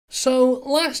So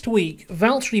last week,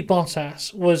 Valtteri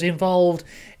Bottas was involved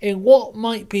in what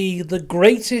might be the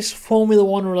greatest Formula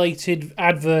One related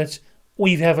advert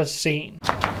we've ever seen.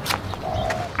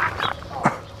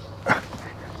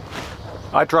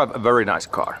 I drive a very nice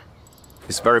car.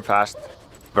 It's very fast,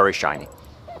 very shiny.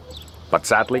 But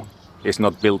sadly, it's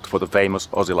not built for the famous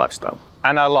Aussie lifestyle.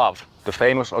 And I love the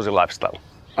famous Aussie lifestyle.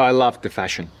 I love the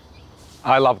fashion.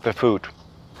 I love the food.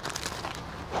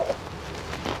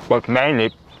 But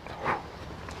mainly,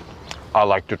 I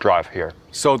like to drive here.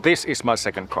 So this is my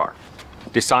second car.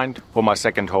 Designed for my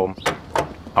second home,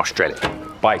 Australia.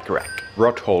 Bike rack,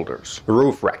 rod holders,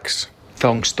 roof racks,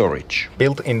 thong storage,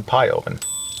 built-in pie oven,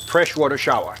 freshwater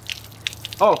shower.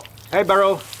 Oh, hey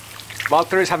Barrow.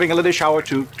 Valtteri is having a little shower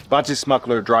too. Budgie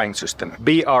smuggler drying system.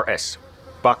 BRS,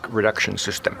 buck reduction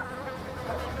system.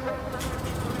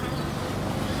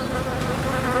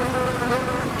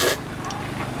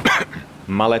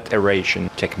 Mullet aeration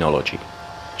technology.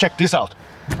 Check this out.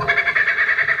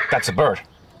 That's a bird.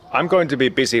 I'm going to be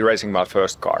busy racing my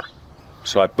first car.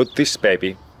 So I put this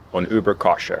baby on Uber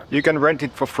car share. You can rent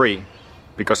it for free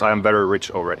because I am very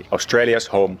rich already. Australia's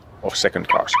home of second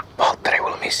cars. Valtteri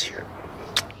will miss you.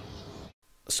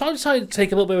 So I decided to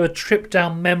take a little bit of a trip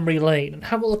down memory lane and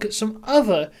have a look at some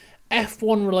other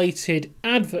F1 related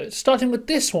adverts, starting with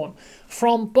this one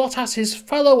from Bottas's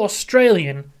fellow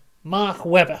Australian, Mark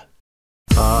Webber.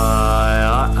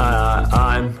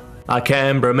 I'm a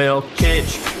Canberra milk kid.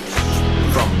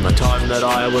 From the time that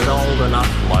I was old enough,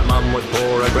 my mum would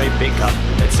pour a great big cup.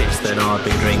 At 6 then I've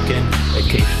been drinking. It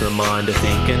keeps the mind a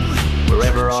thinking.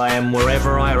 Wherever I am,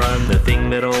 wherever I roam, the thing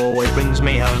that always brings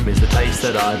me home is the taste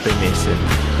that I've been missing,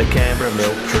 the Canberra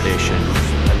milk tradition.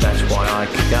 And that's why I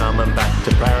keep coming back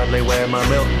to proudly wear my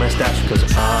milk moustache, cause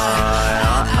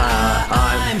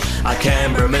I'm a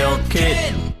Canberra milk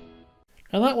kid.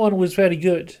 Now that one was very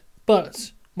good,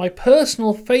 but my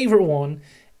personal favourite one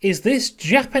is this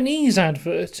Japanese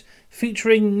advert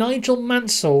featuring Nigel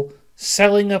Mansell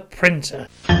selling a printer.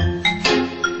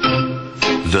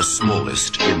 The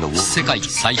smallest in the world. 世界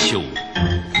最小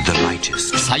The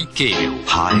lightest. 最軽量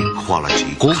High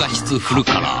quality. 高画質フル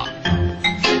カラー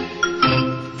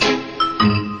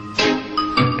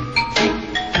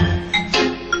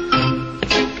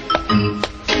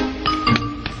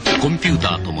コンピュータ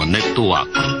ーともネットワ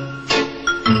ーク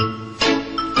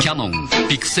キャノン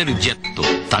ピクセルジェット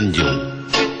誕生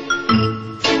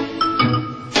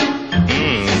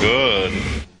Good.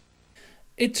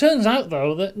 It turns out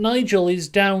though that Nigel is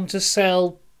down to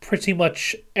sell pretty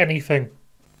much anything.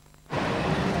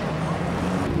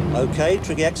 Okay,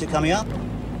 tricky exit coming up.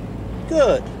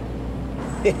 Good.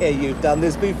 Yeah, you've done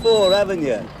this before, haven't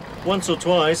you? Once or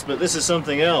twice, but this is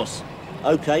something else.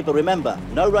 Okay, but remember,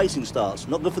 no racing starts.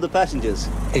 Not good for the passengers.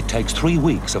 It takes 3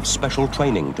 weeks of special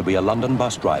training to be a London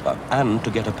bus driver and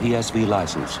to get a PSV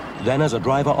license. Then as a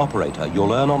driver-operator,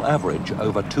 you'll earn on average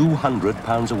over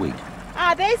 £200 a week.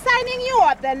 Are they signing you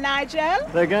up then, Nigel?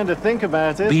 They're going to think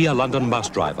about it. Be a London bus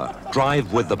driver.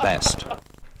 Drive with the best.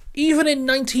 Even in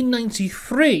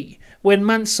 1993, when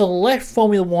Mansell left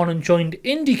Formula One and joined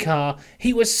IndyCar,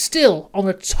 he was still on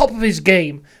the top of his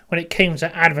game when it came to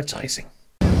advertising.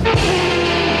 And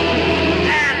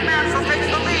Mansell takes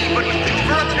the lead, but he's due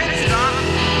for a pit stop.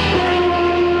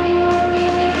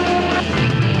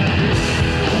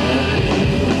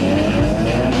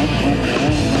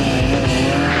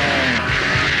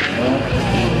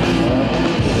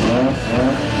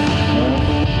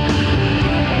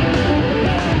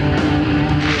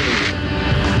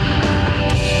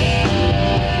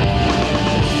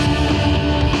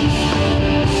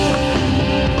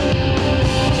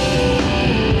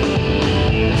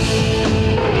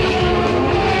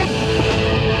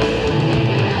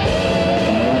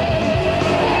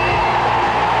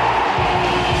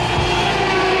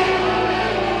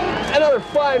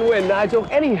 Fine win, Nigel.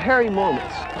 Any hairy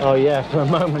moments? Oh yeah, for a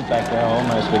moment back there, I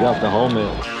almost forgot the whole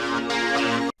meal.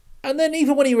 And then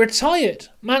even when he retired,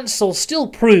 Mansell still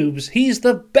proves he's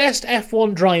the best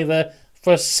F1 driver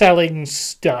for selling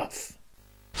stuff.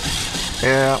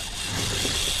 Yeah.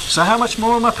 So how much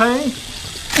more am I paying?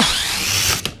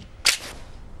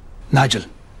 Nigel,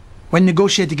 when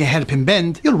negotiating a hairpin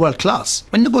bend, you're world class.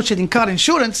 When negotiating car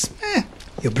insurance,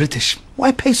 you're British.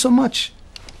 Why pay so much?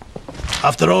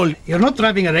 After all, you're not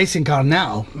driving a racing car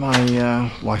now.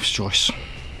 My wife's choice.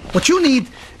 What you need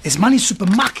is Money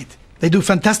Supermarket. They do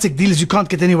fantastic deals you can't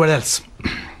get anywhere else.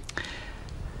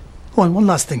 Oh, and one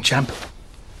last thing, champ.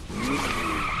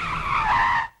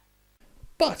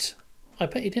 But I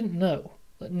bet you didn't know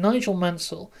that Nigel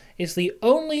Mansell is the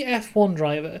only F1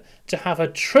 driver to have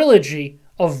a trilogy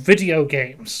of video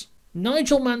games.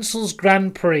 Nigel Mansell's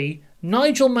Grand Prix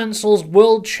Nigel Mansell's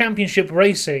World Championship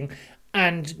Racing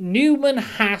and Newman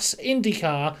Haas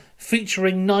IndyCar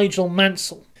featuring Nigel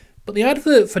Mansell. But the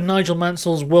advert for Nigel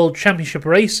Mansell's World Championship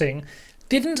Racing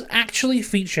didn't actually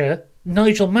feature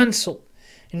Nigel Mansell.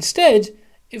 Instead,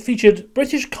 it featured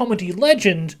British comedy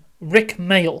legend Rick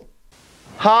Mayall.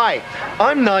 Hi,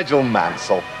 I'm Nigel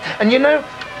Mansell, and you know,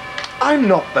 I'm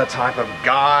not the type of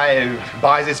guy who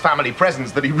buys his family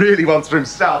presents that he really wants for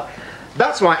himself.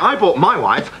 That's why I bought my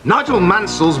wife Nigel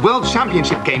Mansell's World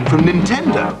Championship game from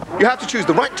Nintendo. You have to choose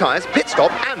the right tyres, pit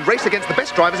stop, and race against the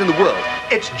best drivers in the world.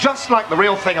 It's just like the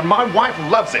real thing, and my wife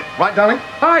loves it. Right, darling?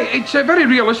 Hi, it's very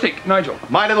realistic, Nigel.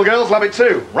 My little girls love it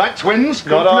too. Right, twins?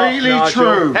 Completely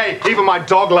true. Hey, even my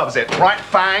dog loves it. Right,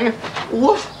 Fang?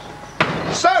 Woof.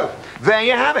 So, there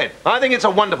you have it. I think it's a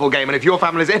wonderful game, and if your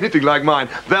family's anything like mine,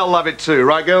 they'll love it too.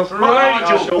 Right, girls? Right,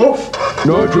 Nigel.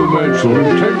 Nigel Mansell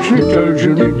intentionally turns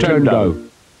your Nintendo.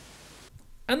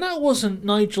 And that wasn't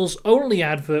Nigel's only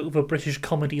advert with a British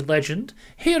comedy legend.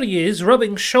 Here he is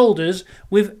rubbing shoulders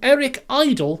with Eric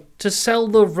Idle to sell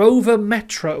the Rover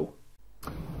Metro.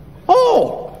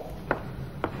 Oh!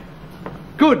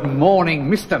 Good morning,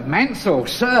 Mr. Mansell,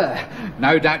 sir.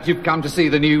 No doubt you've come to see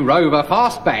the new Rover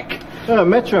Fastback.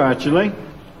 Metro, actually.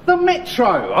 The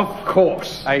Metro, of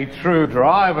course. A true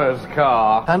driver's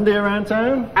car. Handy around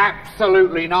town?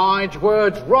 Absolutely, Nige.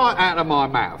 Words right out of my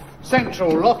mouth.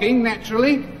 Central locking,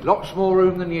 naturally. Lots more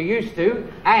room than you're used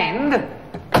to. And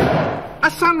a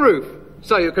sunroof,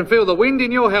 so you can feel the wind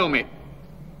in your helmet.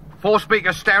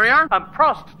 4-speaker stereo. And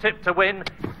Prost tipped to win.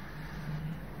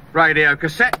 Radio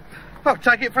cassette. Well,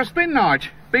 take it for a spin, Nige.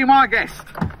 Be my guest.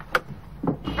 Come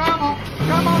on,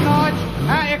 Nige.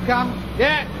 Out you come.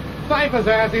 Yeah, safe as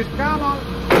houses. Come on.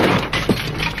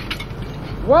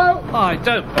 Whoa! I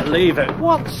don't believe it.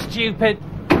 What stupid...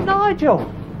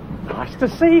 Nigel! Nice to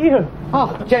see you.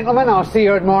 Oh, gentlemen, I see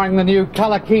you're admiring the new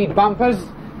colour-keyed bumpers.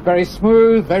 Very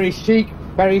smooth, very chic,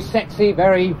 very sexy,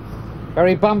 very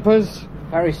bumpers.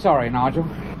 Very sorry, Nigel.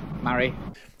 Murray.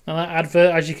 And that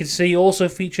advert, as you can see, also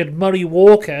featured Murray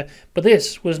Walker, but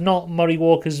this was not Murray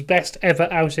Walker's best ever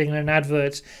outing in an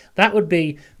advert. That would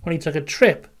be when he took a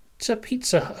trip to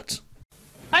Pizza Hut.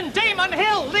 And Damon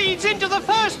Hill leads into the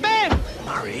first bend.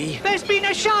 Murray. There's been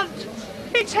a shunt.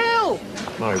 It's Hill.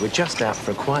 Murray, we're just out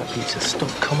for a quiet pizza. Stop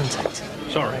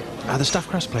commentating. Sorry. The stuffed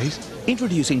crust, please.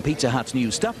 Introducing Pizza Hut's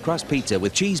new stuffed crust pizza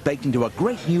with cheese baked into a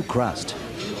great new crust.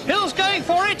 Hill's going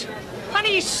for it. And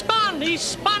he's spun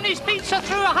his pizza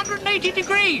through 180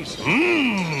 degrees.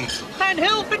 And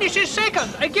Hill finishes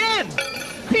second again.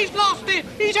 He's lost it.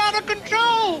 He's out of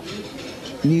control.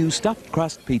 New stuffed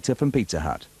crust pizza from Pizza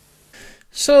Hut.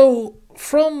 So,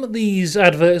 from these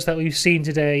adverts that we've seen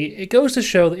today, it goes to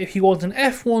show that if you want an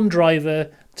F1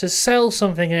 driver to sell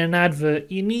something in an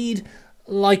advert, you need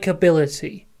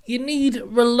likability. You need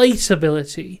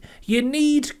relatability. You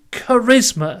need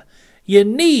charisma. You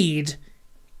need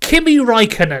Kimi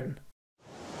Räikkönen.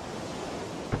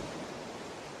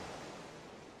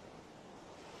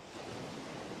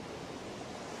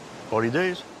 40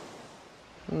 days?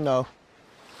 No.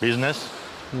 Business?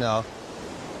 No.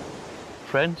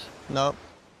 Friends? No.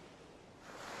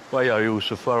 Why are you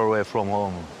so far away from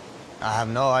home? I have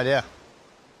no idea.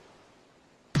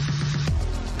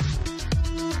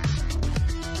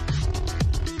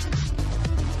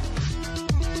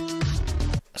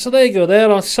 So there you go,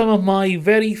 there are some of my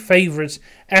very favourite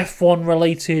F1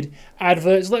 related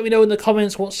adverts. Let me know in the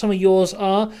comments what some of yours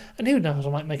are, and who knows, I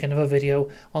might make another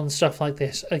video on stuff like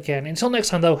this again. Until next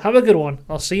time though, have a good one.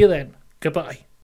 I'll see you then. Goodbye.